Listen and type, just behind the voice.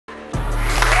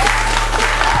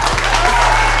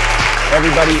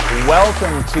Everybody,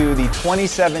 welcome to the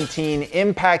 2017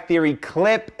 Impact Theory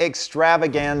Clip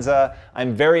Extravaganza.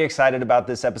 I'm very excited about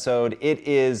this episode. It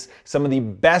is some of the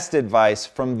best advice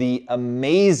from the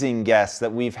amazing guests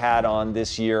that we've had on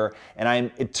this year, and I'm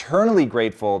eternally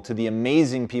grateful to the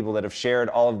amazing people that have shared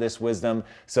all of this wisdom.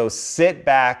 So sit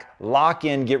back, lock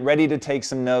in, get ready to take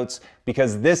some notes,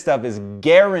 because this stuff is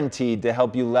guaranteed to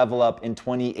help you level up in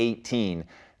 2018.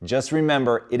 Just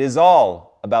remember, it is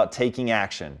all about taking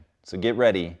action. So get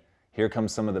ready. Here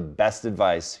comes some of the best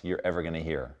advice you're ever going to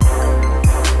hear.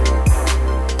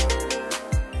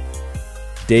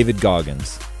 David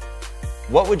Goggins.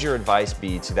 What would your advice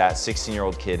be to that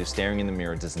 16-year-old kid who's staring in the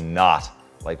mirror, does not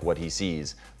like what he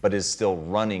sees, but is still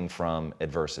running from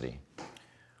adversity?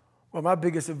 Well, my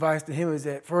biggest advice to him is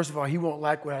that, first of all, he won't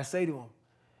like what I say to him,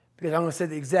 because I'm going to say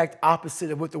the exact opposite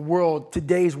of what the world,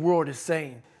 today's world, is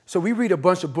saying. So we read a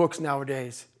bunch of books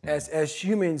nowadays. As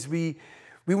humans, we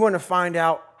want to find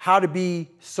out how to be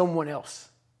someone else.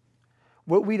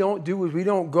 What we don't do is we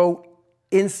don't go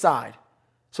inside.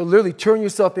 So literally turn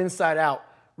yourself inside out.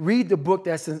 Read the book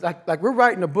that's like we're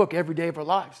writing a book every day of our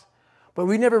lives, but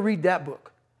we never read that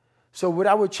book. So what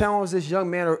I would challenge this young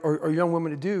man or young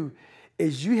woman to do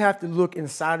is you have to look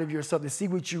inside of yourself to see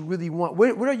what you really want.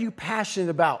 What are you passionate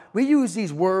about? We use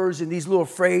these words and these little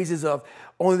phrases of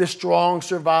only the strong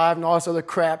survive and all this other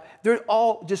crap. They're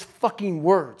all just fucking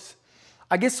words.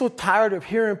 I get so tired of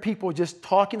hearing people just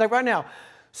talking. Like right now,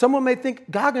 someone may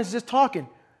think Goggins is just talking.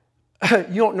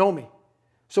 You don't know me.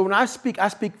 So when I speak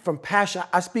from passion.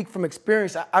 I speak from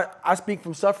experience. I speak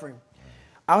from suffering.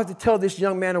 I have to tell this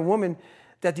young man or woman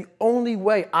that the only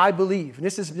way I believe, and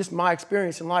this is just my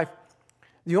experience in life,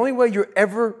 the only way you're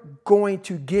ever going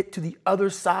to get to the other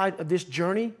side of this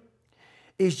journey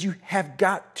is you have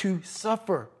got to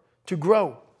suffer to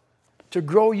grow. To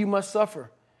grow, you must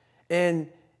suffer. And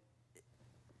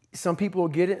some people will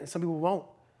get it and some people won't.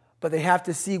 But they have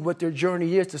to see what their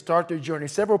journey is to start their journey.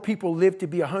 Several people live to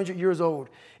be 100 years old,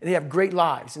 and they have great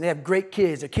lives, and they have great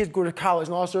kids. Their kids go to college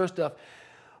and all sort of stuff.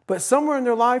 But somewhere in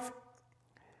their life,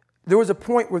 there was a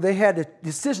point where they had a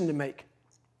decision to make.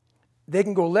 They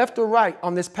can go left or right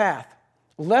on this path.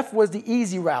 Left was the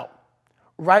easy route.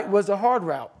 Right was the hard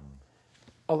route.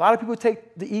 A lot of people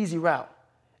take the easy route.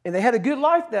 And they had a good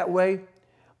life that way,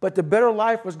 but the better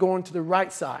life was going to the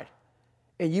right side.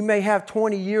 And you may have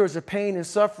 20 years of pain and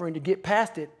suffering to get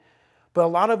past it, but a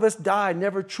lot of us die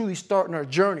never truly starting our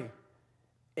journey.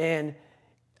 And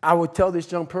I would tell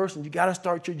this young person, you got to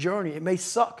start your journey. It may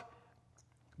suck,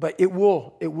 but it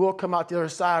will come out the other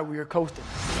side where you're coasting.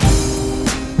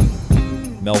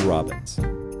 Mel Robbins.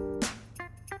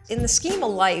 In the scheme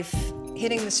of life,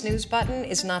 hitting the snooze button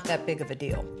is not that big of a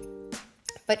deal.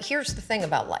 But here's the thing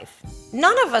about life.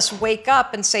 None of us wake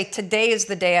up and say, today is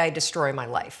the day I destroy my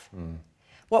life.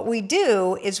 What we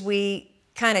do is we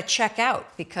kind of check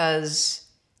out because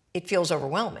it feels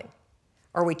overwhelming.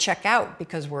 Or we check out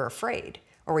because we're afraid.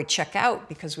 Or we check out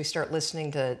because we start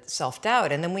listening to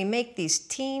self-doubt. And then we make these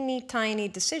teeny tiny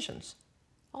decisions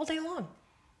all day long.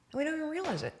 And we don't even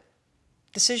realize it.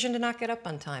 Decision to not get up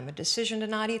on time, a decision to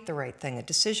not eat the right thing, a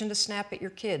decision to snap at your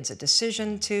kids, a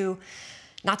decision to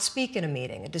not speak in a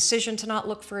meeting, a decision to not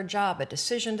look for a job, a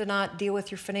decision to not deal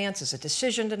with your finances, a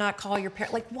decision to not call your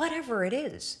parents, like whatever it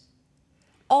is.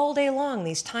 All day long,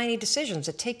 these tiny decisions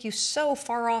that take you so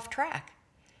far off track.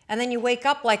 And then you wake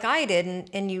up like I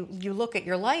did and you look at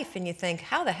your life and you think,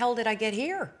 how the hell did I get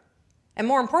here? And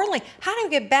more importantly, how do I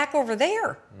get back over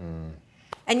there?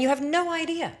 And you have no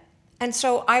idea. And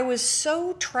so I was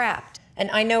so trapped. And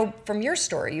I know from your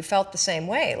story, you felt the same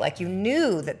way. Like you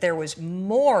knew that there was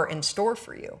more in store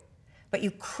for you, but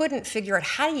you couldn't figure out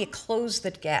how do you close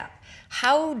that gap?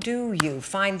 How do you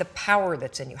find the power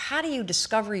that's in you? How do you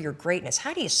discover your greatness?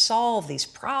 How do you solve these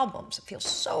problems? It feels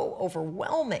so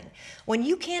overwhelming when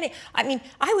you can't. I mean,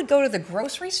 I would go to the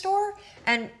grocery store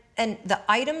and the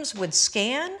items would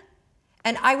scan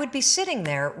and I would be sitting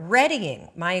there readying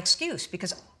my excuse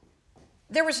because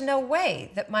there was no way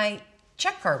that my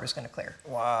check card was going to clear.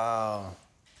 Wow.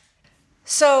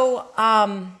 So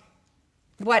I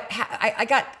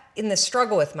got in this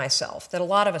struggle with myself that a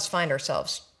lot of us find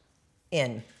ourselves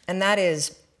in, and that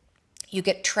is you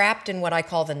get trapped in what I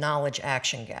call the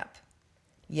knowledge-action gap.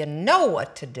 You know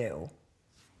what to do,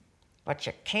 but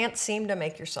you can't seem to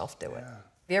make yourself do it. Have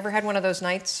you ever had one of those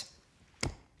nights?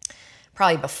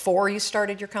 Probably before you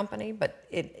started your company, but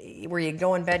where you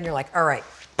go in bed and you're like, all right,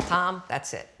 Tom,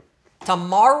 that's it.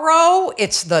 Tomorrow,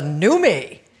 it's the new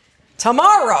me.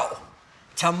 Tomorrow,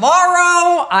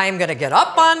 I'm going to get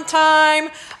up on time.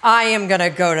 I am going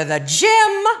to go to the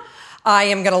gym. I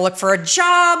am going to look for a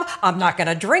job. I'm not going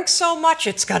to drink so much.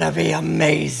 It's going to be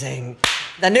amazing.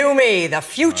 The new me, the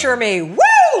future me. Woo!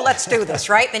 Let's do this,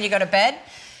 right? Then you go to bed,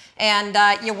 and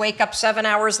you wake up 7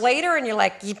 hours later, and you're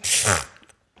like,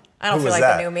 I don't feel like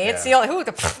the new me. It's the only,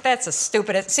 that's a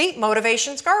stupid, see,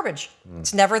 motivation's garbage.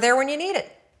 It's never there when you need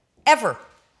it. Ever.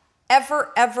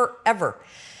 Ever, ever, ever.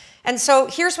 And so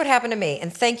here's what happened to me,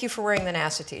 and thank you for wearing the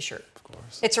NASA t-shirt. Of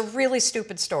course. It's a really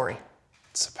stupid story.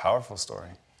 It's a powerful story.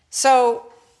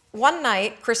 So one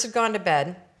night, Chris had gone to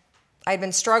bed. I'd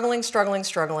been struggling.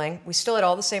 We still had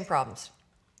all the same problems.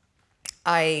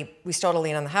 We still had a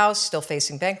lien on the house, still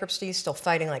facing bankruptcy, still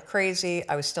fighting like crazy.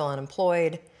 I was still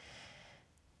unemployed.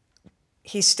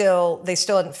 They still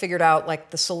hadn't figured out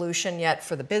like the solution yet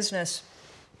for the business.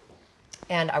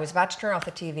 And I was about to turn off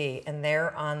the TV, and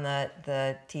there on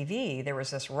the TV, there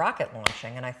was this rocket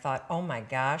launching, and I thought, oh my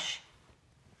gosh,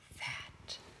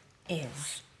 that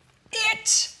is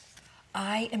it.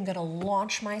 I am going to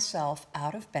launch myself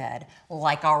out of bed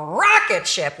like a rocket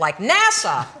ship, like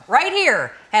NASA right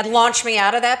here had launched me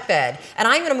out of that bed. And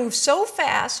I'm going to move so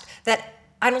fast that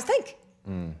I don't think.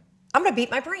 I'm going to beat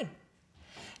my brain.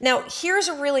 Now, here's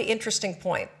a really interesting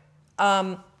point.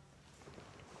 I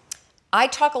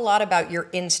talk a lot about your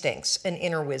instincts and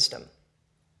inner wisdom.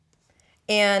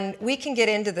 And we can get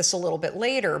into this a little bit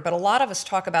later, but a lot of us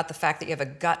talk about the fact that you have a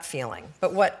gut feeling.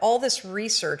 But what all this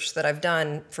research that I've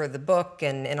done for the book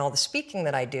and all the speaking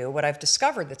that I do, what I've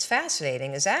discovered that's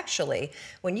fascinating is actually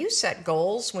when you set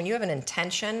goals, when you have an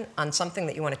intention on something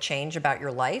that you want to change about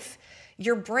your life,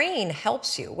 your brain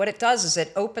helps you. What it does is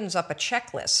it opens up a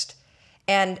checklist,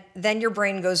 and then your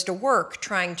brain goes to work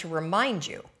trying to remind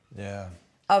you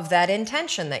of that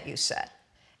intention that you set.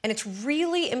 And it's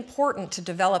really important to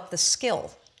develop the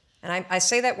skill, and I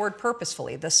say that word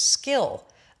purposefully, the skill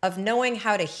of knowing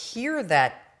how to hear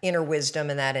that inner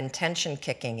wisdom and that intention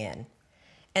kicking in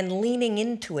and leaning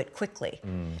into it quickly.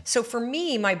 So for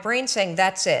me, my brain saying,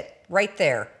 that's it, right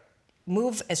there,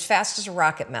 move as fast as a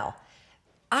rocket, Mel.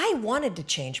 I wanted to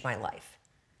change my life.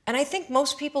 And I think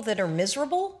most people that are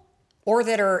miserable or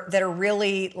that are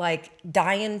really like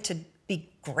dying to be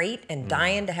great and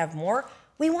dying to have more,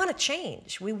 we want to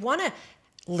change. We want to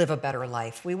live a better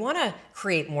life. We want to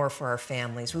create more for our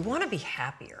families. We want to be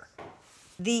happier.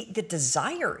 The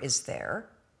desire is there.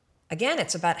 Again,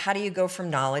 it's about how do you go from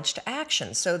knowledge to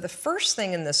action. So the first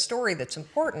thing in this story that's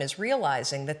important is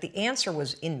realizing that the answer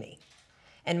was in me.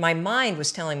 And my mind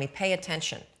was telling me, pay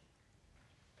attention.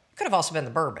 Could have also been the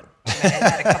bourbon. I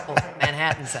had a couple of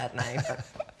Manhattans that night. But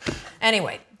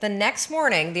anyway, the next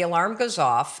morning, the alarm goes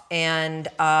off, and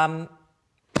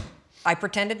I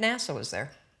pretended NASA was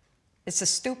there. It's the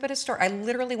stupidest story. I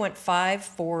literally went 5,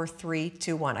 4, 3,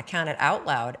 2, 1. I counted out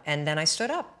loud, and then I stood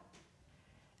up.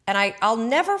 And I'll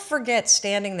never forget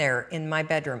standing there in my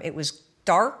bedroom. It was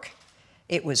dark.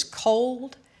 It was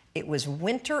cold. It was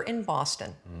winter in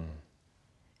Boston.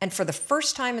 And for the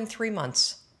first time in 3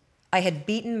 months, I had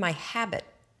beaten my habit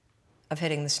of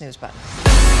hitting the snooze button.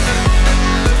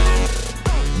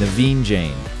 Naveen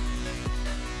Jain.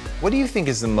 What do you think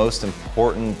is the most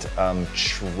important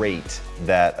trait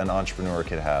that an entrepreneur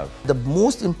could have? The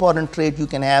most important trait you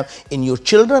can have in your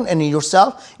children and in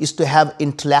yourself is to have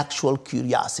intellectual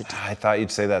curiosity. I thought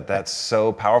you'd say that. That's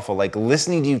so powerful. Like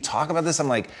listening to you talk about this, I'm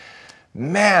like,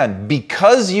 man,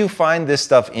 because you find this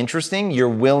stuff interesting, you're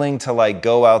willing to like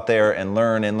go out there and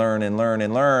learn and learn and learn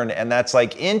and learn. And that's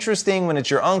like interesting when it's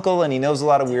your uncle and he knows a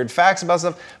lot of weird facts about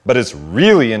stuff, but it's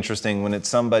really interesting when it's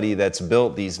somebody that's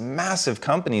built these massive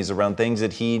companies around things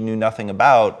that he knew nothing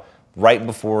about right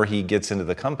before he gets into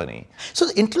the company. So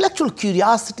the intellectual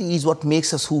curiosity is what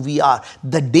makes us who we are.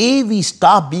 The day we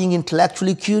stop being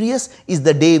intellectually curious is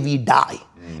the day we die.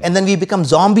 And then we become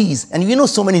zombies. And you know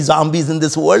so many zombies in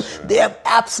this world. Sure. They have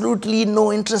absolutely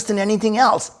no interest in anything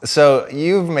else. So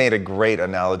you've made a great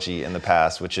analogy in the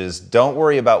past, which is don't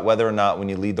worry about whether or not when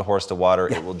you lead the horse to water,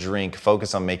 it will drink.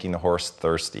 Focus on making the horse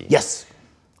thirsty. Yes.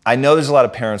 I know there's a lot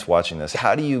of parents watching this.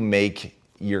 How do you make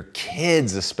your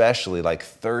kids especially like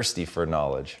thirsty for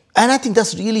knowledge? And I think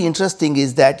that's really interesting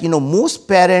is that, most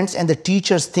parents and the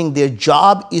teachers think their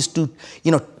job is to,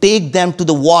 take them to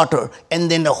the water and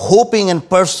then hoping and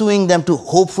pursuing them to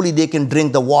hopefully they can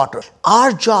drink the water.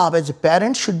 Our job as a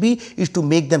parent is to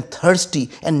make them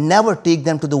thirsty and never take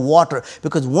them to the water,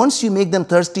 because once you make them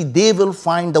thirsty, they will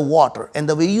find the water. And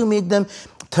the way you make them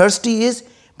thirsty is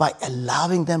by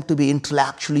allowing them to be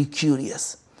intellectually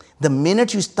curious. The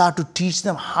minute you start to teach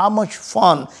them how much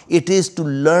fun it is to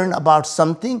learn about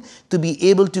something, to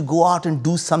be able to go out and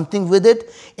do something with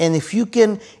it, and if you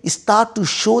can start to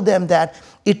show them that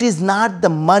it is not the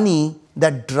money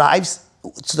that drives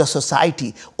to the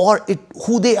society or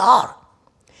who they are.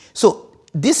 So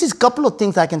this is a couple of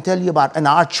things I can tell you about in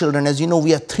our children. As you know,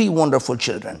 we have 3 wonderful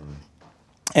children.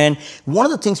 And one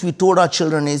of the things we told our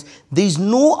children is there's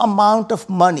no amount of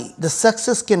money. The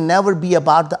success can never be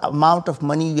about the amount of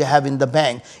money you have in the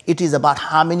bank. It is about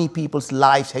how many people's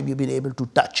lives have you been able to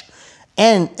touch.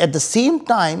 And at the same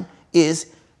time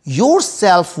is your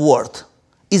self-worth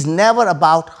is never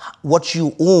about what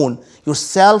you own. Your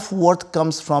self-worth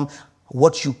comes from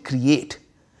what you create.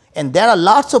 And there are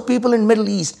lots of people in the Middle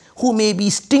East who may be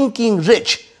stinking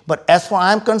rich, but as far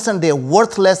as I'm concerned, they're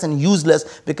worthless and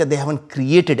useless because they haven't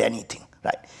created anything,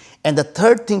 right? And the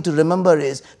third thing to remember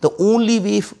is the only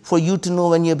way for you to know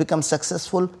when you become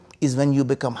successful is when you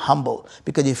become humble.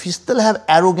 Because if you still have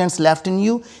arrogance left in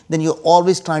you, then you're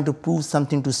always trying to prove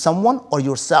something to someone or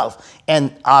yourself.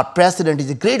 And our president is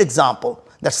a great example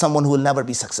that someone who will never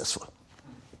be successful.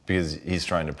 Because he's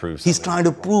trying to prove something. He's trying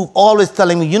to prove, always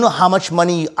telling me, you know how much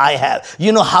money I have,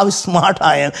 you know how smart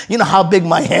I am, you know how big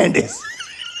my hand is.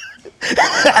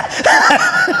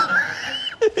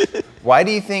 Why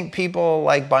do you think people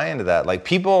like buy into that? Like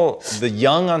people, the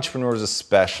young entrepreneurs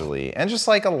especially, and just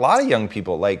like a lot of young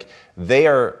people, like they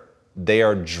are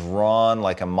drawn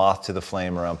like a moth to the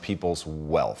flame around people's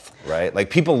wealth, right? Like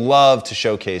people love to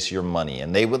showcase your money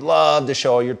and they would love to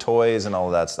show all your toys and all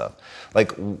of that stuff.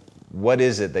 Like what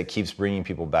is it that keeps bringing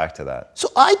people back to that? So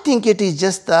I think it is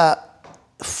just the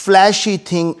flashy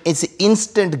thing. It's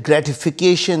instant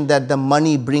gratification that the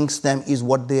money brings them is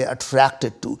what they're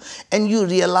attracted to. And you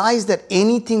realize that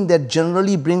anything that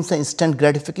generally brings the instant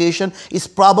gratification is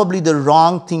probably the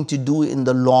wrong thing to do in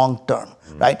the long term,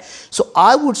 right? So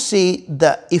I would say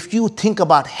that if you think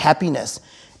about happiness,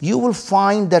 you will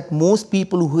find that most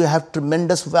people who have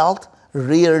tremendous wealth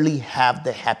rarely have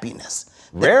the happiness.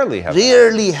 Rarely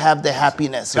have the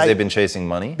happiness, right? Because they've been chasing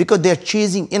money? Because they're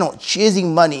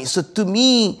chasing money. So to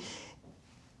me,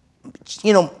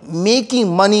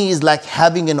 making money is like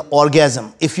having an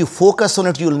orgasm. If you focus on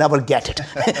it, you'll never get it.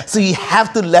 So you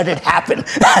have to let it happen.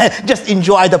 Just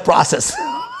enjoy the process.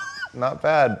 Not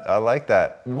bad. I like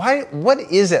that. What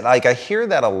is it? Like I hear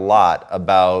that a lot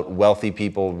about wealthy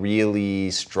people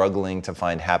really struggling to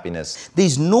find happiness.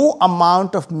 There's no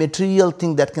amount of material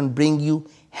thing that can bring you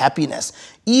happiness.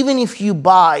 Even if you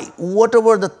buy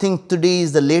whatever the thing today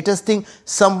is the latest thing,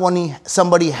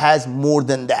 somebody has more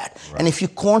than that. Right. And if you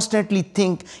constantly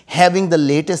think having the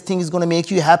latest thing is going to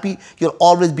make you happy, you'll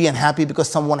always be unhappy because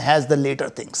someone has the later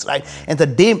things, right? And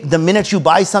the minute you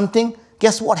buy something,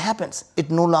 guess what happens? It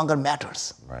no longer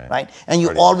matters, right? And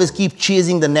you always keep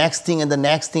chasing the next thing and the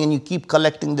next thing, and you keep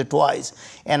collecting the toys.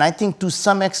 And I think to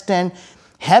some extent,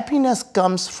 happiness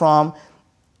comes from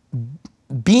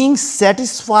being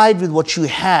satisfied with what you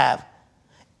have,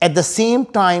 at the same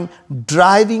time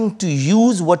driving to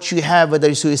use what you have, whether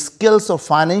it's your skills or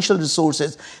financial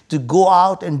resources, to go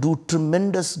out and do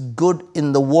tremendous good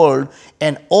in the world,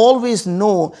 and always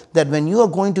know that when you are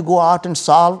going to go out and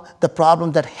solve the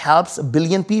problem that helps 1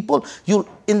 billion people, you'll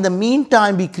in the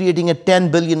meantime be creating a $10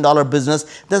 billion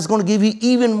business that's going to give you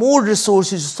even more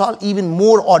resources to solve even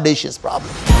more audacious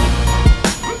problems.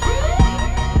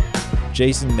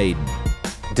 Jason Mayden.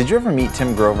 Did you ever meet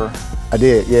Tim Grover? I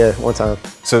did, yeah, one time.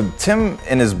 So Tim,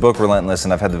 in his book Relentless,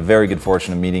 and I've had the very good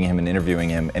fortune of meeting him and interviewing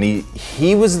him, and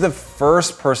he was the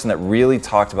first person that really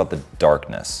talked about the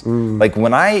darkness. Like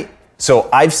so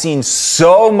I've seen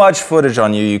so much footage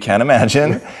on you can't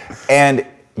imagine, and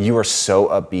you are so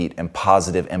upbeat and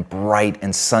positive and bright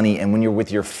and sunny, and when you're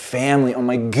with your family, oh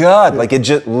my God, like it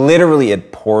just literally,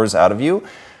 it pours out of you.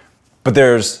 But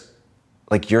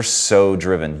you're so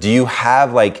driven. Do you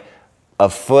have a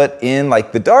foot in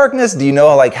the darkness? Do you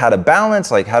know how to balance?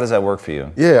 How does that work for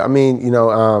you? Yeah, I mean,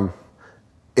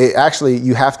 it actually,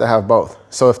 you have to have both.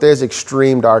 So if there's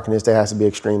extreme darkness, there has to be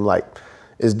extreme light.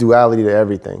 It's duality to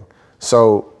everything.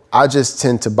 So I just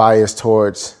tend to bias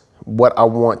towards what I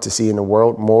want to see in the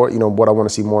world more, what I want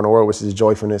to see more in the world, which is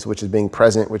joyfulness, which is being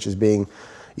present, which is being,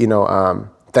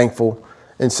 thankful.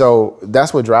 And so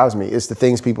that's what drives me. It's the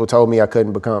things people told me I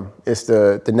couldn't become. It's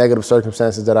the negative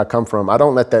circumstances that I come from. I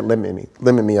don't let that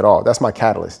limit me at all. That's my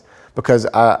catalyst, because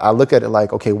I look at it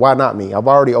like, okay, why not me? I've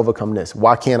already overcome this.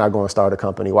 Why can't I go and start a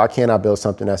company? Why can't I build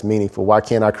something that's meaningful? Why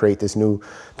can't I create this new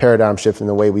paradigm shift in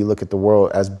the way we look at the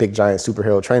world as big, giant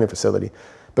superhero training facility?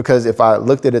 Because if I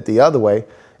looked at it the other way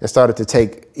and started to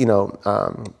take,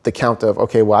 the count of,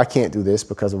 okay, well, I can't do this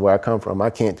because of where I come from. I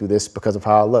can't do this because of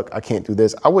how I look. I can't do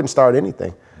this. I wouldn't start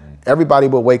anything. Everybody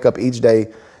would wake up each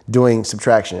day doing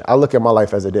subtraction. I look at my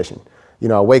life as addition. You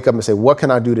know, I wake up and say, what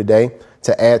can I do today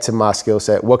to add to my skill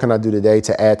set? What can I do today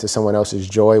to add to someone else's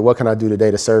joy? What can I do today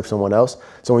to serve someone else?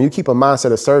 So when you keep a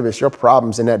mindset of service, your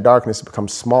problems in that darkness become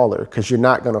smaller because you're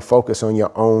not going to focus on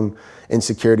your own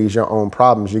insecurities, your own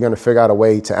problems. You're going to figure out a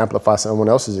way to amplify someone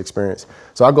else's experience.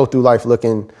 So I go through life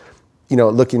looking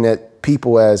at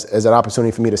people as an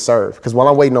opportunity for me to serve. Because while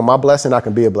I'm waiting on my blessing, I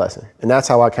can be a blessing. And that's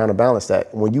how I counterbalance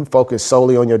that. When you focus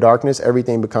solely on your darkness,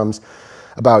 everything becomes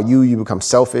about you, you become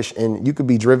selfish, and you could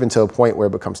be driven to a point where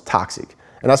it becomes toxic.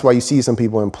 And that's why you see some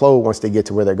people implode once they get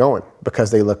to where they're going,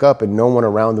 because they look up and no one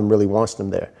around them really wants them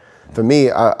there. For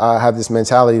me, I have this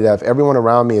mentality that if everyone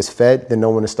around me is fed, then no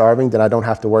one is starving, then I don't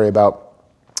have to worry about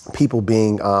people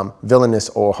being villainous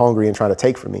or hungry and trying to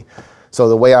take from me. So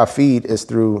the way I feed is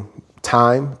through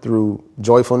time, through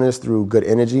joyfulness, through good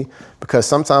energy, because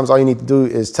sometimes all you need to do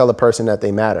is tell a person that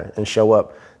they matter and show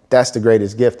up. That's the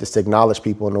greatest gift, is to acknowledge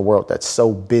people in the world that's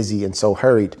so busy and so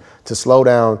hurried. To slow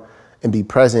down and be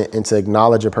present and to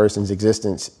acknowledge a person's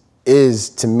existence is,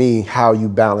 to me, how you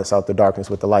balance out the darkness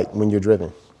with the light when you're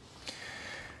driven.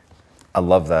 I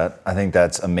love that. I think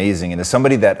that's amazing. And as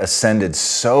somebody that ascended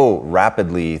so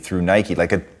rapidly through Nike,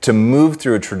 to move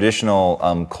through a traditional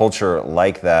culture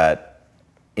like that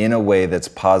in a way that's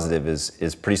positive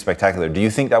is pretty spectacular. Do you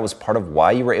think that was part of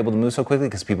why you were able to move so quickly?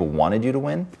 Because people wanted you to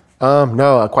win?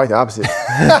 No, quite the opposite.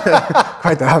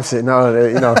 Quite the opposite. No,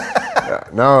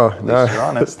 no. You're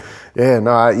honest. Yeah,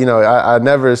 no, I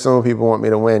never assume people want me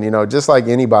to win. Just like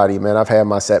anybody, man, I've had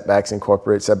my setbacks in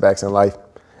corporate, setbacks in life.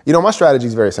 My strategy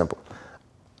is very simple.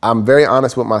 I'm very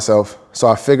honest with myself, so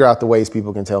I figure out the ways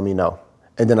people can tell me no,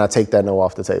 and then I take that no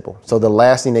off the table. So the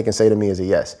last thing they can say to me is a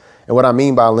yes. And what I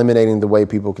mean by eliminating the way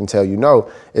people can tell you no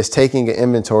is taking an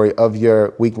inventory of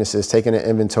your weaknesses, taking an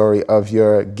inventory of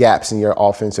your gaps in your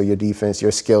offense or your defense,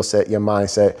 your skill set, your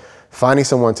mindset, finding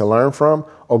someone to learn from,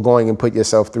 or going and put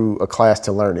yourself through a class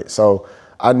to learn it. So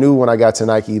I knew when I got to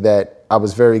Nike that I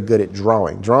was very good at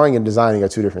drawing. Drawing and designing are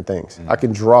two different things. I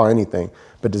can draw anything,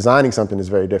 but designing something is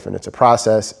very different. It's a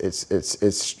process,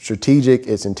 it's strategic,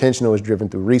 it's intentional, it's driven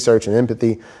through research and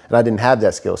empathy, and I didn't have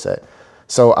that skill set.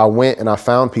 So I went and I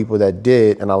found people that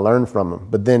did, and I learned from them.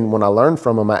 But then when I learned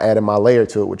from them, I added my layer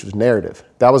to it, which was narrative.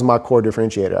 That was my core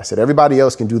differentiator. I said, everybody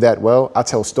else can do that well. I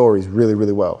tell stories really,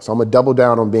 really well. So I'm gonna double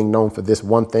down on being known for this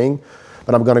one thing,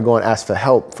 but I'm gonna go and ask for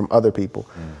help from other people.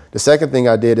 The second thing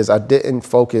I did is I didn't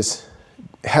focus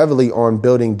heavily on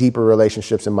building deeper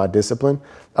relationships in my discipline.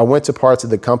 I went to parts of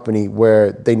the company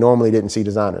where they normally didn't see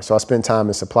designers. So I spent time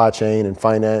in supply chain and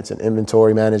finance and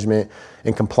inventory management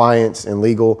and compliance and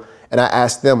legal. And I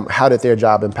asked them, how did their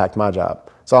job impact my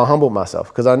job? So I humbled myself,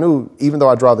 because I knew even though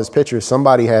I draw this picture,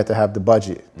 somebody had to have the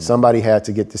budget. Somebody had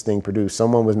to get this thing produced.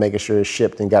 Someone was making sure it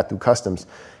shipped and got through customs.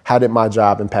 How did my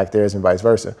job impact theirs and vice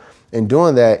versa? In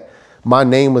doing that, my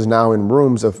name was now in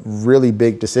rooms of really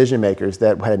big decision makers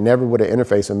that had never would have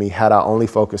interfaced with me had I only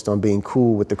focused on being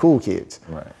cool with the cool kids.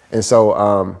 Right. And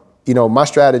so, my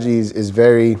strategies is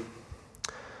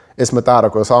it's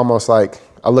methodical. It's almost like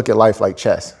I look at life like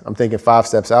chess. I'm thinking 5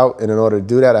 steps out, and in order to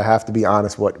do that, I have to be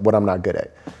honest what I'm not good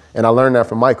at. And I learned that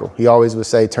from Michael. He always would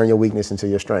say, turn your weakness into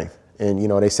your strength. And,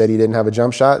 they said he didn't have a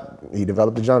jump shot. He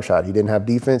developed a jump shot. He didn't have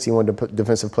defense. He wanted to put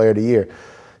Defensive Player of the Year.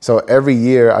 So every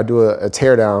year I do a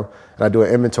tear down, and I do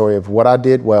an inventory of what I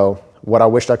did well, what I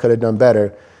wished I could have done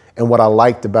better, and what I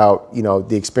liked about,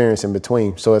 the experience in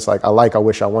between. So it's like, I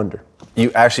wish, I wonder.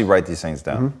 You actually write these things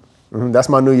down? Mm-hmm. Mm-hmm. That's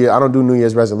my New Year. I don't do New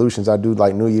Year's resolutions. I do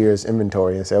New Year's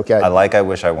inventory and say, okay. I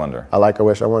wish, I wonder. I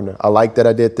wish, I wonder. I like that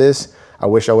I did this. I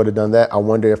wish I would have done that. I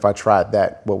wonder if I tried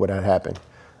that, what would have happened?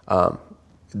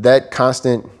 That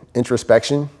constant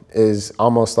introspection is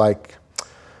almost like,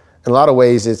 in a lot of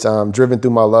ways, it's driven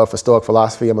through my love for Stoic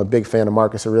philosophy. I'm a big fan of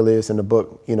Marcus Aurelius in the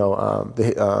book,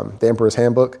 the Emperor's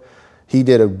Handbook. He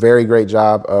did a very great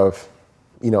job of,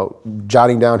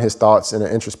 jotting down his thoughts in an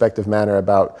introspective manner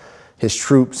about his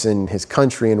troops and his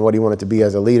country and what he wanted to be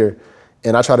as a leader.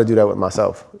 And I try to do that with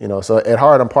myself, So at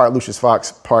heart, I'm part Lucius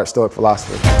Fox, part Stoic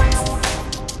philosopher.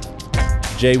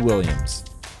 Jay Williams.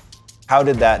 How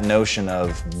did that notion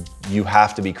of you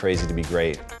have to be crazy to be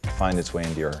great find its way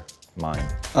into your mind?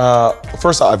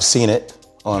 First, I've seen it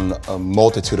on a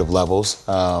multitude of levels.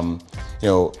 It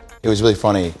was really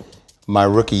funny. My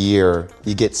rookie year,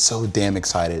 you get so damn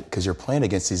excited because you're playing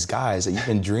against these guys that you've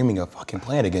been dreaming of fucking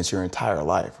playing against your entire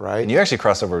life, right? And you actually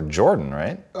crossed over Jordan,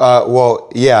 right?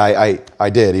 Well, yeah, I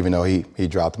did, even though he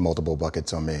dropped multiple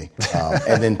buckets on me.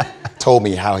 And then told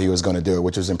me how he was going to do it,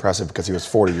 which was impressive because he was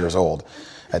 40 years old.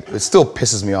 It still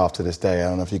pisses me off to this day. I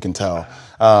don't know if you can tell.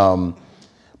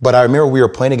 But I remember we were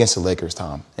playing against the Lakers,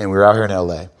 Tom, and we were out here in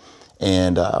LA.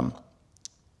 And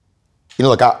You know,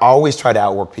 look, I always try to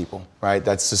outwork people, right?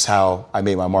 That's just how I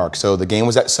made my mark. So the game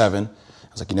was at 7. I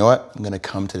was like, you know what? I'm gonna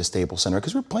come to the Staples Center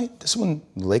because we're playing. This is when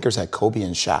the Lakers had Kobe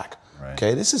and Shaq. Right.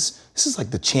 Okay, this is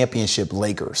like the championship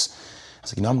Lakers. I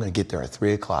was like, you know, I'm gonna get there at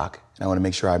 3 o'clock, and I want to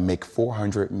make sure I make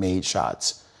 400 made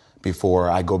shots before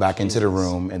I go back into the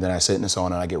room, and then I sit in the sauna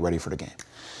and I get ready for the game.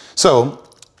 So,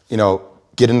 you know,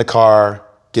 get in the car,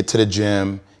 get to the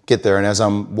gym, get there, and as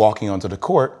I'm walking onto the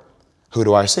court, who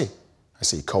do I see? I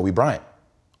see Kobe Bryant,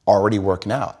 already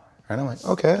working out. And I'm like,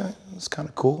 okay, it's kind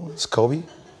of cool. It's Kobe.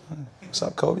 What's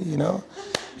up, Kobe? You know?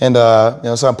 And you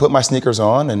know, so I'm putting my sneakers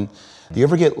on, and do you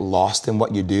ever get lost in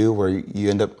what you do where you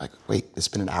end up like, wait, it's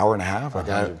been an hour and a half? Like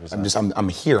I'm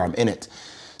here, I'm in it.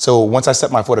 So once I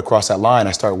set my foot across that line,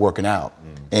 I started working out.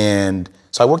 And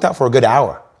so I worked out for a good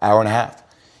hour and a half.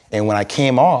 And when I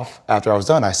came off, after I was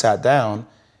done, I sat down,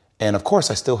 and of course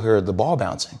I still heard the ball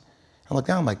bouncing. I looked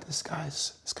down, I'm like, this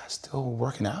guy's still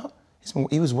working out?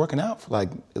 He was working out for like,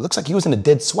 it looks like he was in a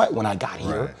dead sweat when I got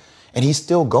here. Right. And he's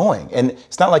still going. And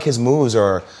it's not like his moves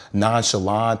are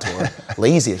nonchalant or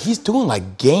lazy. He's doing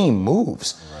like game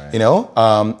moves, right. You know?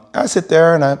 I sit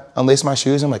there and I unlace my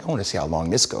shoes. I'm like, I want to see how long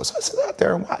this goes. So I sit out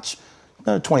there and watch,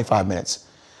 25 minutes.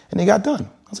 And he got done.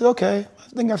 I was like, okay, I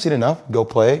think I've seen enough. Go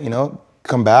play, you know,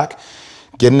 come back,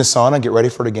 get in the sauna, get ready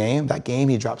for the game. That game,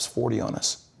 he drops 40 on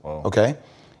us, whoa. Okay?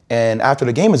 And after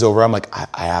the game is over, I'm like,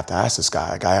 I have to ask this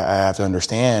guy. Like, I have to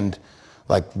understand,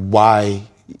 like, why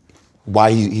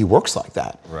he works like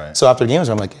that. Right. So after the game was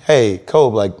over, I'm like, hey,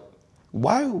 Kobe, like,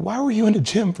 why were you in the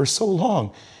gym for so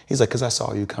long? He's like, because I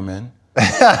saw you come in.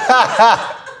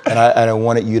 and I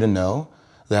wanted you to know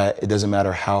that it doesn't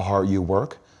matter how hard you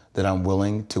work, that I'm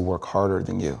willing to work harder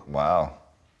than you. Wow.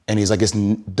 And he's like,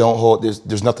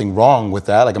 there's nothing wrong with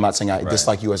that. Like, I'm not saying I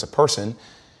dislike you as a person.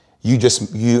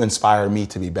 You inspire me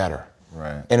to be better.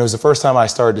 Right. And it was the first time I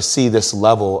started to see this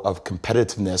level of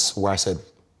competitiveness where I said,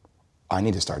 I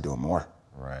need to start doing more.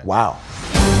 Right. Wow.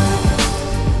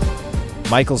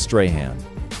 Michael Strahan.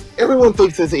 Everyone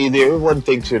thinks it's easy. Everyone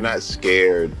thinks you're not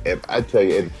scared. And I tell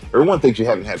you, and everyone thinks you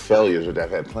haven't had failures, or that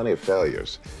I've had plenty of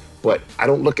failures. But I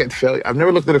don't look at failure. I've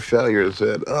never looked at a failure and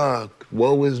said, oh,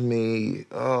 woe is me.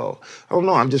 Oh, I don't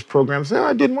know. I'm just programmed to say, oh,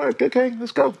 it didn't work. Okay,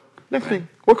 let's go. Next thing,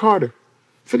 work harder.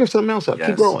 Figure something else out. Yes.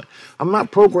 Keep going. I'm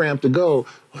not programmed to go,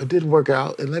 well, it didn't work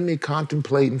out, and let me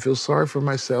contemplate and feel sorry for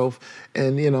myself,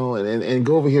 and you know, and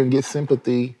go over here and get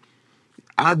sympathy.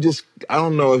 I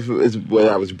don't know if it's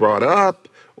where I was brought up,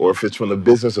 or if it's from the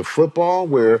business of football,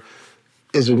 where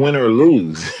it's win or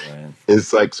lose. Right.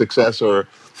 It's like success or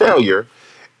failure.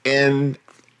 And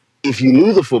if you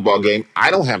lose a football game,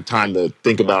 I don't have time to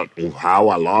think about how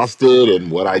I lost it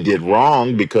and what I did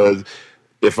wrong, because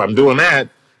if I'm doing that,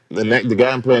 the guy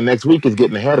I'm playing next week is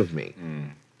getting ahead of me.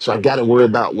 So I got to worry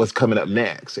about what's coming up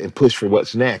next and push for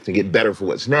what's next and get better for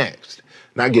what's next.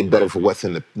 Not get better for what's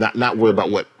in the, not worry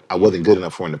about what I wasn't good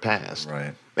enough for in the past.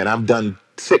 Right. And I've done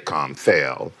sitcom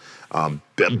fail,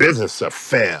 business stuff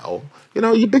fail. You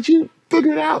know, but you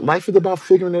figure it out. Life is about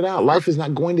figuring it out. Life is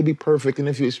not going to be perfect. And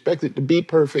if you expect it to be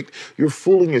perfect, you're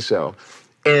fooling yourself.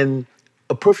 And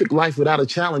a perfect life without a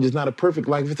challenge is not a perfect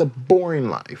life. It's a boring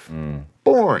life.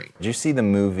 Boring. Did you see the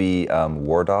movie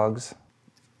War Dogs?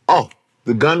 Oh,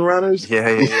 the gun runners?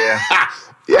 Yeah.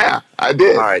 Yeah, I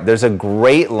did. All right, there's a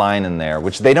great line in there,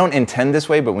 which they don't intend this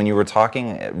way, but when you were talking,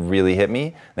 it really hit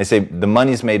me. They say, the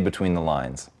money's made between the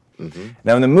lines. Mm-hmm.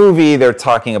 Now in the movie, they're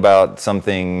talking about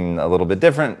something a little bit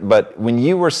different, but when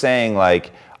you were saying,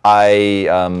 like,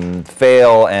 I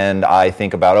fail and I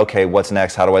think about, okay, what's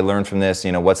next? How do I learn from this?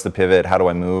 You know, what's the pivot? How do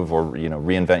I move or, you know,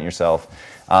 reinvent yourself?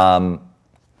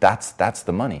 That's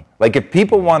the money. Like, if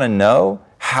people want to know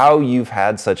how you've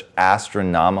had such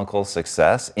astronomical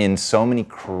success in so many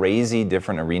crazy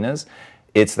different arenas,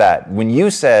 it's that when you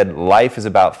said life is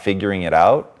about figuring it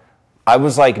out, I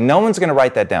was like, no one's going to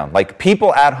write that down. Like,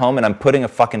 people at home, and I'm putting a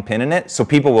fucking pin in it, so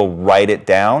people will write it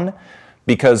down,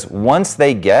 because once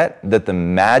they get that the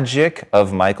magic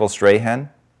of Michael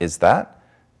Strahan is that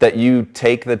you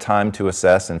take the time to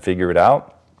assess and figure it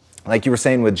out, like you were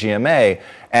saying with GMA,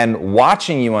 and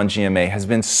watching you on GMA has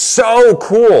been so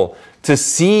cool to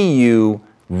see you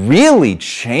really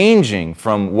changing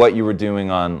from what you were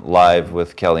doing on Live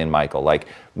with Kelly and Michael, like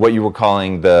what you were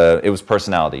calling it was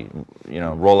personality, you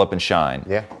know, roll up and shine.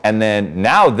 Yeah. And then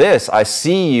now this, I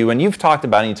see you, and you've talked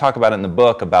about it, and you talk about it in the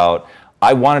book about,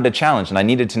 I wanted a challenge, and I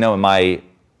needed to know, am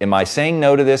I saying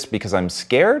no to this because I'm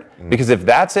scared? Because if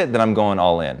that's it, then I'm going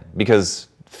all in. Because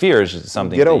fear is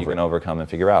something that you can overcome and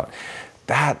figure out.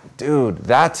 That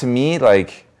to me,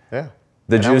 like, yeah.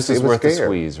 The juice is worth the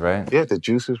squeeze, right? Yeah, the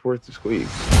juice is worth the squeeze.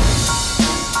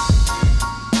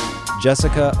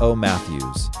 Jessica O.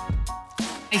 Matthews.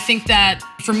 I think that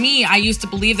for me, I used to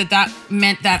believe that that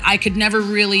meant that I could never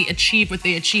really achieve what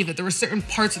they achieved, that there were certain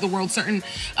parts of the world, certain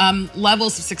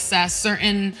levels of success,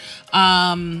 certain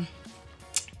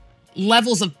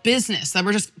levels of business that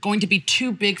were just going to be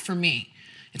too big for me.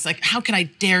 It's like, how can I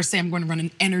dare say I'm going to run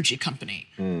an energy company?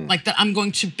 Like that I'm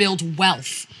going to build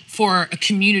wealth for a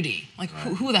community. Like,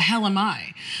 who the hell am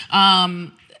I?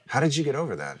 How did you get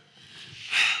over that?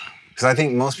 Because I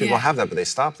think most people have that, but they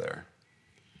stop there.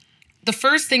 The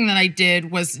first thing that I did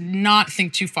was not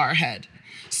think too far ahead.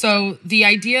 So the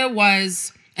idea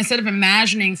was, instead of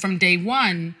imagining from day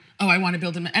one, oh, I want to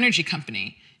build an energy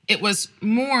company, it was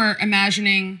more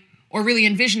imagining or really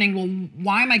envisioning, well,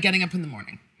 why am I getting up in the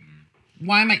morning?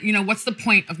 Why am I, what's the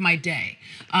point of my day?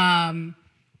 And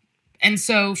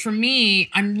so for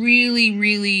me, I'm really,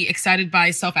 really excited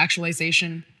by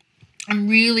self-actualization. I'm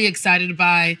really excited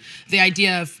by the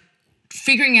idea of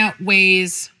figuring out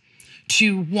ways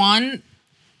to, one,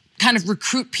 kind of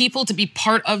recruit people to be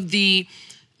part of the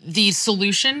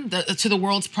solution to the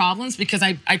world's problems, because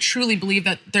I truly believe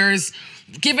that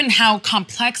given how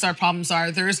complex our problems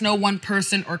are, there is no one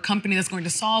person or company that's going to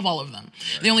solve all of them.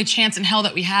 The only chance in hell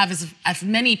that we have is if as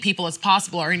many people as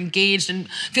possible are engaged and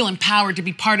feel empowered to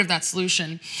be part of that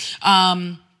solution.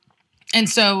 And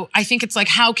so I think it's like,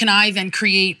 how can I then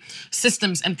create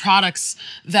systems and products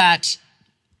that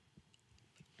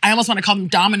I almost want to call them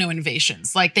domino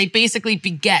innovations. Like, they basically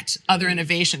beget other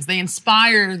innovations. They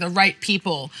inspire the right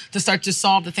people to start to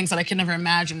solve the things that I could never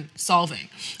imagine solving.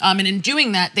 And in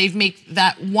doing that, they've made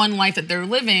that one life that they're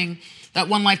living, that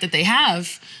one life that they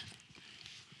have,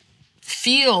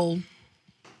 feel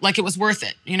like it was worth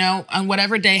it, on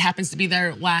whatever day happens to be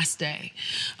their last day.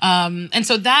 And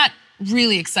so that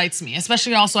really excites me,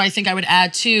 especially also, I think I would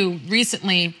add too,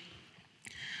 recently,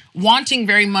 wanting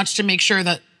very much to make sure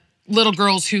that little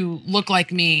girls who look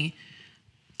like me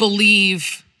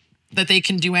believe that they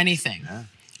can do anything.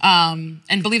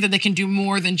 And believe that they can do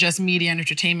more than just media and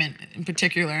entertainment in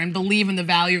particular, and believe in the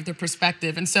value of their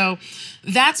perspective. And so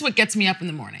that's what gets me up in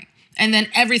the morning. And then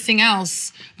everything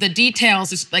else, the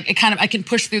details, is like, I can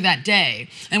push through that day.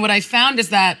 And what I found is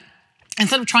that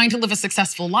instead of trying to live a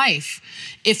successful life,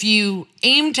 if you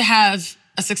aim to have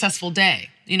a successful day,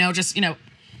 if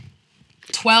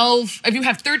you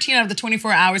have 13 out of the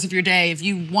 24 hours of your day, if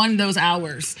you won those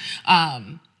hours,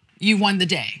 you won the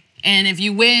day. And if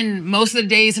you win most of the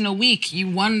days in a week, you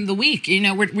won the week.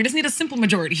 We just need a simple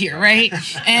majority here, right?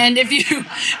 And if you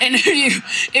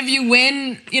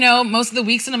win, most of the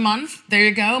weeks in a month, there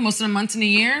you go. Most of the months in a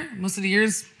year, most of the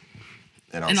years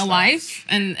in a life,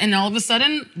 and all of a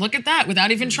sudden, look at that. Without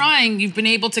even trying, you've been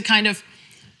able to kind of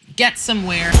get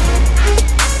somewhere.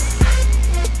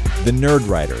 The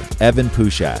Nerdwriter, Evan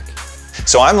Pushak.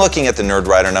 So I'm looking at the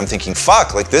Nerdwriter and I'm thinking,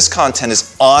 fuck, like this content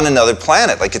is on another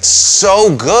planet. Like, it's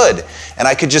so good. And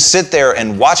I could just sit there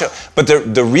and watch it. But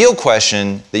the real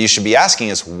question that you should be asking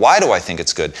is, why do I think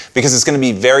it's good? Because it's going to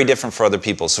be very different for other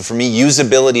people. So for me,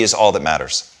 usability is all that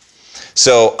matters.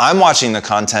 So I'm watching the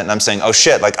content and I'm saying, oh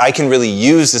shit, like I can really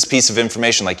use this piece of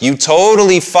information. Like, you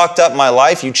totally fucked up my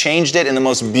life. You changed it in the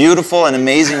most beautiful and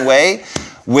amazing way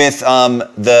with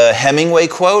the Hemingway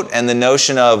quote and the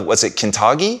notion of, what's it,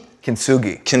 Kintsugi?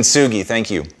 Kintsugi,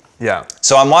 thank you. Yeah.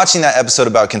 So I'm watching that episode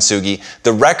about Kintsugi.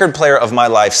 The record player of my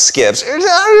life skips,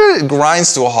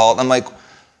 grinds to a halt. I'm like,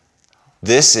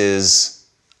 this is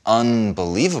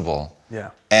unbelievable. Yeah.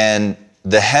 And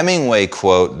the Hemingway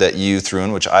quote that you threw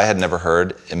in, which I had never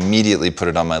heard, immediately put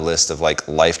it on my list of like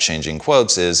life-changing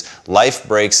quotes, is, life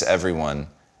breaks everyone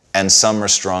and some are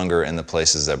stronger in the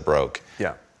places that broke.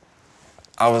 Yeah.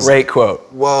 Great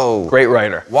quote. Whoa. Great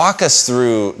writer. Walk us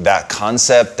through that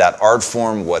concept, that art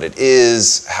form, what it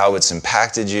is, how it's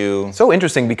impacted you. So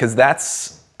interesting, because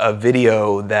that's a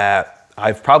video that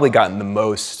I've probably gotten the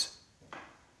most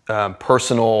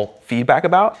personal feedback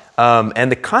about.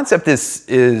 And the concept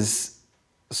is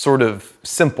sort of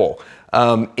simple.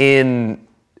 In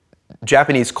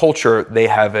Japanese culture, they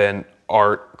have an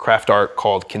craft art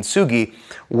called kintsugi,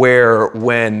 where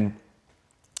when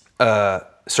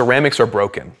ceramics are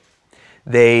broken,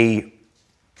 they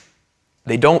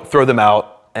don't throw them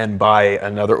out and buy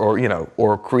another,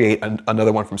 or create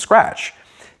another one from scratch.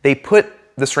 They put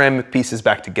the ceramic pieces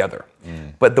back together.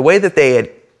 But the way that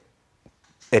they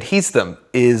adhese them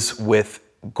is with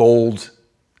gold,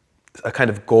 a kind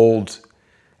of gold,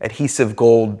 adhesive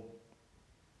gold,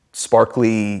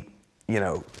 sparkly,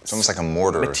 it's almost like a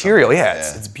mortar material. Yeah,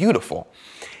 it's beautiful.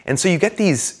 And so you get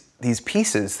these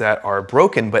pieces that are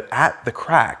broken, but at the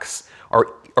cracks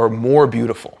are more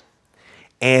beautiful.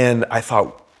 And I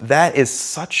thought, that is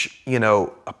such,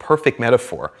 a perfect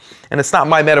metaphor. And it's not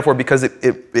my metaphor because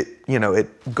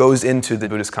it goes into the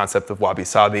Buddhist concept of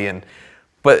wabi-sabi.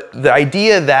 But the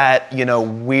idea that,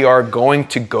 we are going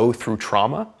to go through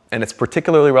trauma, and it's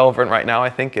particularly relevant right now, I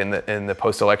think, in the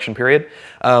post-election period.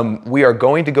 We are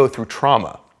going to go through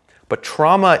trauma, but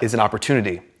trauma is an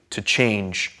opportunity to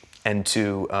change and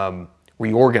to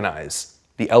reorganize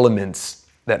the elements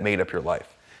that made up your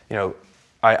life.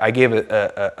 I gave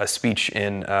a speech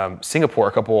in Singapore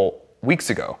a couple weeks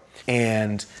ago,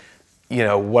 and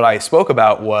what I spoke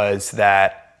about was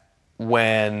that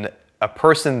when a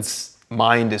person's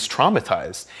mind is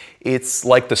traumatized, it's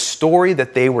like the story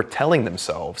that they were telling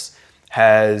themselves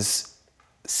has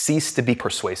ceased to be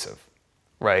persuasive,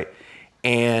 right?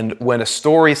 And when a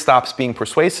story stops being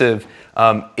persuasive,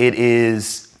 it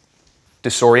is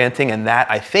disorienting, and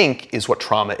that, I think, is what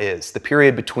trauma is. The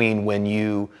period between when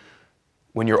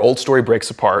your old story breaks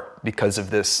apart because of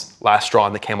this last straw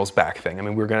on the camel's back thing. I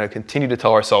mean, we're going to continue to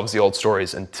tell ourselves the old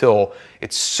stories until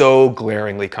it's so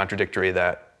glaringly contradictory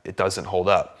that it doesn't hold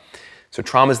up. So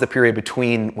trauma is the period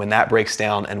between when that breaks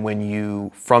down and when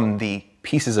you, from the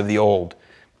pieces of the old,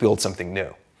 build something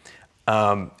new.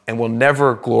 And we'll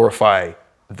never glorify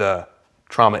the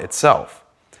trauma itself.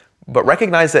 But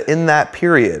recognize that in that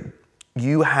period,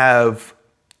 you have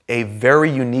a very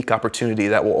unique opportunity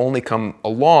that will only come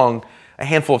along a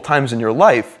handful of times in your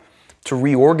life to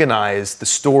reorganize the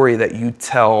story that you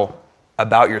tell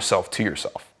about yourself to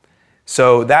yourself.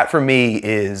 So that for me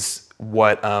is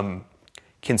what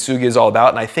Kintsugi is all about,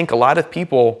 and I think a lot of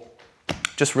people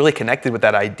just really connected with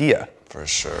that idea. For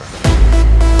sure.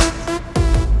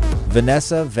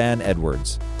 Vanessa Van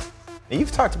Edwards.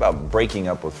 You've talked about breaking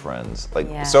up with friends.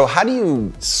 So how do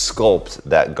you sculpt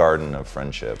that garden of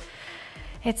friendship?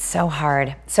 It's so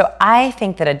hard. So I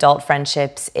think that adult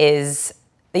friendships is,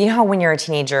 how when you're a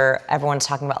teenager, everyone's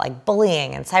talking about like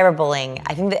bullying and cyberbullying.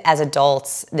 I think that as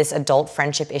adults, this adult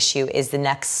friendship issue is the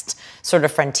next sort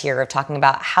of frontier of talking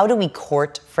about how do we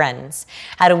court friends?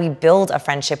 How do we build a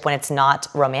friendship when it's not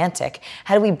romantic?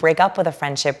 How do we break up with a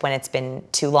friendship when it's been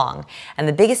too long? And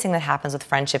the biggest thing that happens with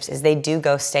friendships is they do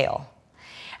go stale.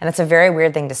 And that's a very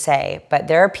weird thing to say, but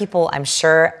there are people, I'm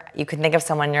sure you can think of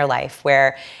someone in your life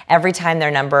where every time their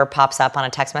number pops up on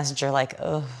a text message, you're like,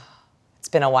 oh, it's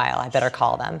been a while, I better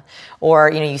call them.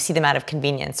 Or you see them out of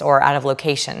convenience or out of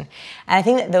location. And I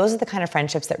think that those are the kind of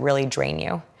friendships that really drain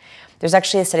you. There's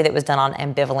actually a study that was done on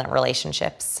ambivalent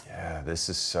relationships. Yeah, this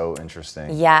is so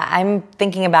interesting. Yeah, I'm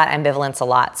thinking about ambivalence a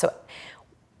lot. So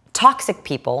toxic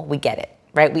people, we get it.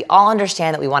 Right? We all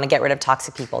understand that we want to get rid of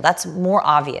toxic people. That's more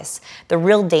obvious. The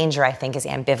real danger, I think, is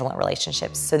ambivalent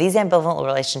relationships. So these ambivalent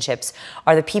relationships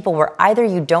are the people where either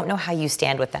you don't know how you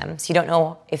stand with them, so you don't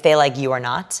know if they like you or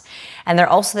not, and they're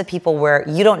also the people where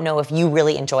you don't know if you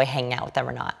really enjoy hanging out with them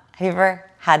or not. Have you ever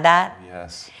had that?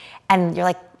 Yes. And you're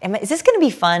like, is this going to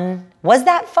be fun? Was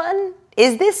that fun?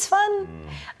 Is this fun?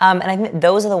 And I think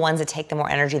those are the ones that take the more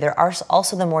energy. There are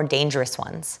also the more dangerous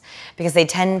ones because they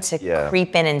tend to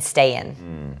creep in and stay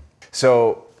in.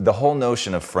 So the whole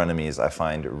notion of frenemies I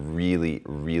find really,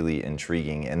 really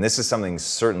intriguing. And this is something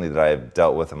certainly that I've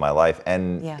dealt with in my life.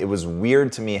 And it was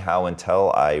weird to me how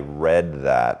until I read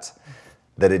that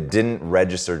it didn't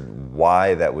register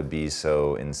why that would be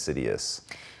so insidious.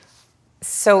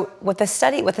 So what the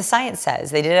science says,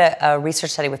 they did a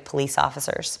research study with police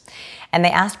officers, and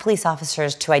they asked police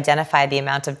officers to identify the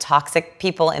amount of toxic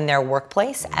people in their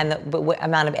workplace and the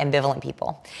amount of ambivalent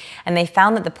people. And they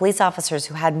found that the police officers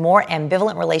who had more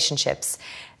ambivalent relationships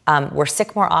were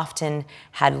sick more often,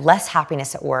 had less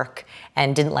happiness at work,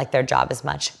 and didn't like their job as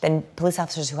much than police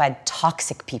officers who had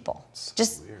toxic people.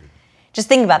 Just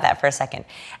think about that for a second.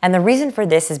 And the reason for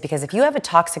this is because if you have a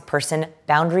toxic person,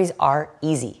 boundaries are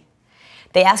easy.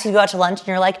 They ask you to go out to lunch and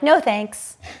you're like, no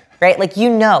thanks, right? Like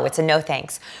it's a no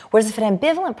thanks. Whereas if an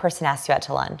ambivalent person asks you out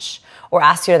to lunch or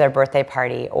asks you to their birthday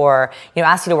party or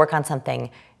asks you to work on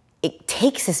something, it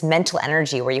takes this mental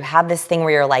energy where you have this thing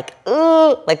where you're like,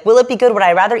 ooh, like will it be good? Would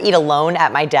I rather eat alone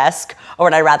at my desk or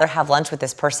would I rather have lunch with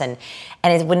this person?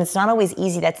 And when it's not always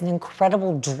easy, that's an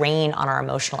incredible drain on our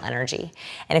emotional energy.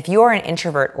 And if you are an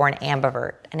introvert or an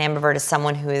ambivert is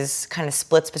someone who is kind of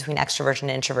splits between extroversion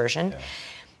and introversion,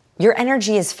 your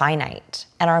energy is finite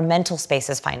and our mental space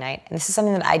is finite. And this is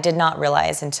something that I did not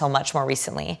realize until much more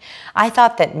recently. I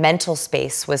thought that mental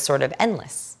space was sort of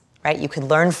endless, right? You could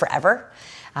learn forever.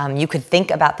 You could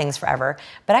think about things forever.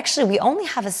 But actually, we only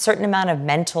have a certain amount of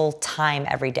mental time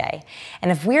every day. And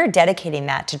if we're dedicating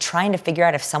that to trying to figure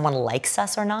out if someone likes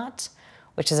us or not,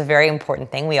 which is a very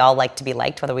important thing. We all like to be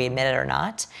liked, whether we admit it or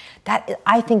not. That,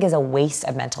 I think, is a waste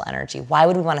of mental energy. Why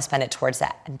would we want to spend it towards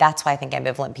that? And that's why I think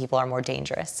ambivalent people are more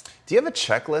dangerous. Do you have a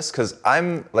checklist? Because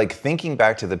I'm like thinking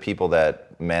back to the people that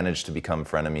managed to become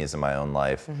frenemies in my own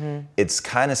life. It's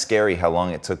kind of scary how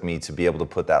long it took me to be able to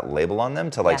put that label on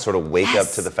them, to like sort of wake up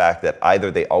to the fact that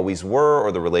either they always were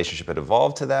or the relationship had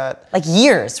evolved to that. Like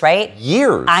years, right?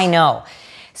 Years. I know.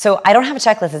 So I don't have a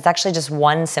checklist. It's actually just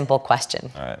one simple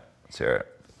question. All right, let's hear it.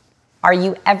 Are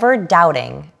you ever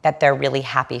doubting that they're really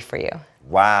happy for you?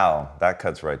 Wow, that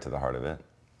cuts right to the heart of it.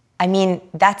 I mean,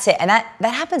 that's it. And that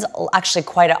happens actually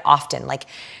quite often. Like,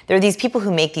 there are these people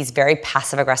who make these very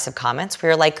passive-aggressive comments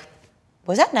where you're like,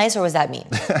 was that nice or was that mean?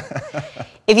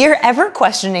 If you're ever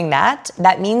questioning that,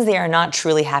 that means they are not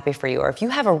truly happy for you. Or if you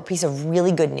have a piece of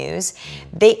really good news,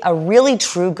 a really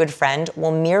true good friend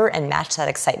will mirror and match that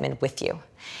excitement with you.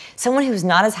 Someone who's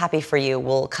not as happy for you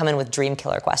will come in with dream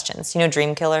killer questions. You know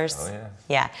dream killers? Oh, yeah.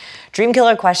 Yeah. Dream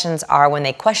killer questions are when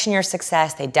they question your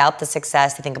success, they doubt the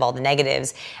success, they think of all the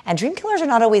negatives. And dream killers are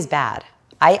not always bad.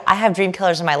 I have dream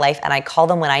killers in my life, and I call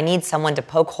them when I need someone to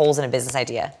poke holes in a business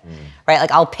idea, right? Like,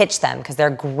 I'll pitch them because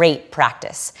they're great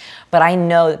practice. But I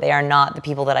know that they are not the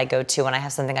people that I go to when I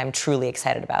have something I'm truly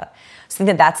excited about. So I think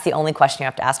that that's the only question you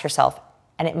have to ask yourself,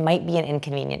 and it might be an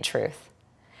inconvenient truth.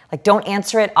 Like, don't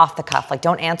answer it off the cuff. Like,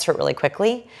 don't answer it really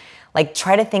quickly. Like,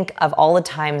 try to think of all the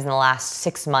times in the last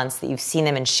 6 months that you've seen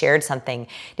them and shared something.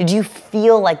 Did you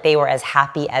feel like they were as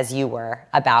happy as you were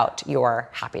about your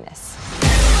happiness?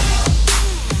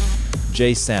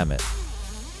 Jay Samit.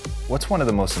 What's one of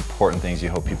the most important things you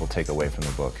hope people take away from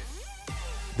the book?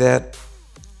 That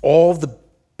all the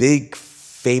big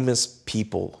famous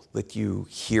people that you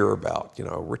hear about, you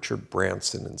know, Richard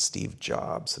Branson and Steve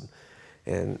Jobs and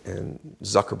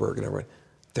Zuckerberg and everyone,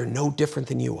 they're no different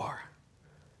than you are,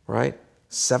 right?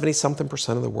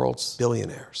 70-something% of the world's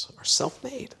billionaires are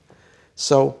self-made.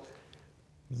 So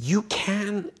you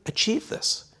can achieve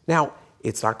this. Now,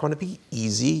 it's not going to be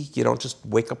easy. You don't just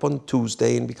wake up on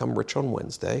Tuesday and become rich on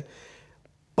Wednesday.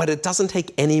 But it doesn't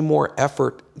take any more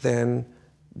effort than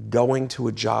going to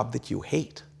a job that you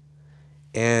hate.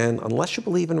 And unless you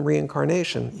believe in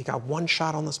reincarnation, you got one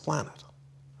shot on this planet.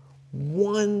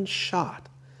 One shot.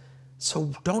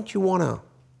 So don't you want to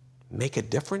make a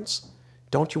difference?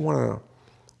 Don't you want to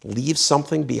leave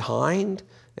something behind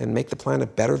and make the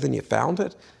planet better than you found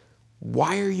it?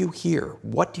 Why are you here?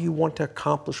 What do you want to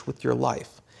accomplish with your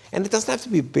life? And it doesn't have to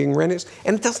be being rented,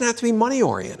 and it doesn't have to be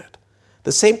money-oriented.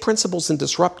 The same principles in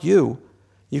Disrupt You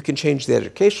can change the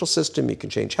educational system, you can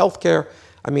change healthcare.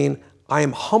 I mean, I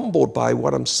am humbled by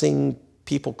what I'm seeing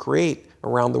people create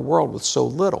around the world with so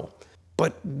little.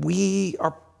 But we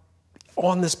are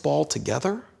on this ball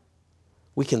together.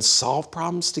 We can solve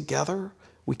problems together.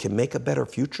 We can make a better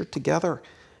future together.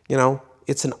 You know,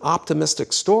 it's an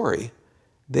optimistic story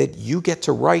that you get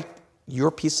to write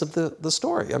your piece of the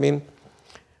story. I mean,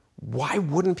 why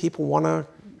wouldn't people want to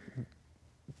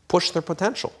push their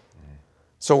potential?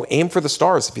 So aim for the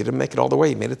stars. If you didn't make it all the way,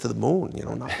 you made it to the moon, you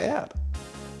know, not bad.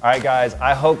 All right, guys,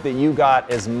 I hope that you got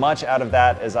as much out of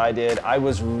that as I did. I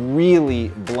was really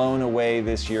blown away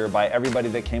this year by everybody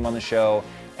that came on the show,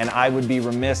 and I would be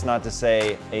remiss not to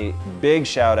say a big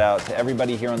shout out to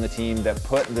everybody here on the team that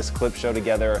put this clip show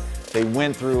together. They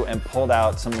went through and pulled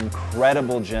out some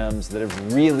incredible gems that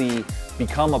have really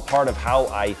become a part of how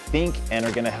I think and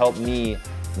are gonna help me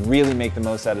really make the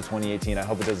most out of 2018. I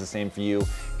hope it does the same for you.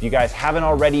 If you guys haven't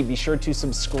already, be sure to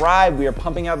subscribe. We are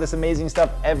pumping out this amazing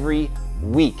stuff every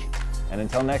week. And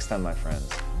until next time, my friends,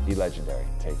 be legendary.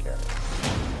 Take care.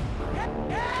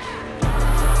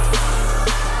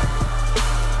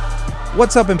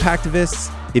 What's up, Impactivists?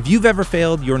 If you've ever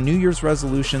failed your New Year's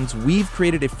resolutions, we've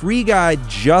created a free guide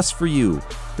just for you,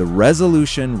 the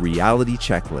Resolution Reality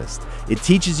Checklist. It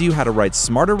teaches you how to write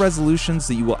smarter resolutions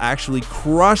that you will actually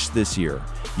crush this year.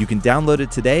 You can download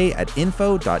it today at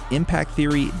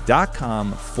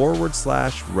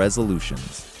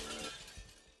info.impacttheory.com/resolutions.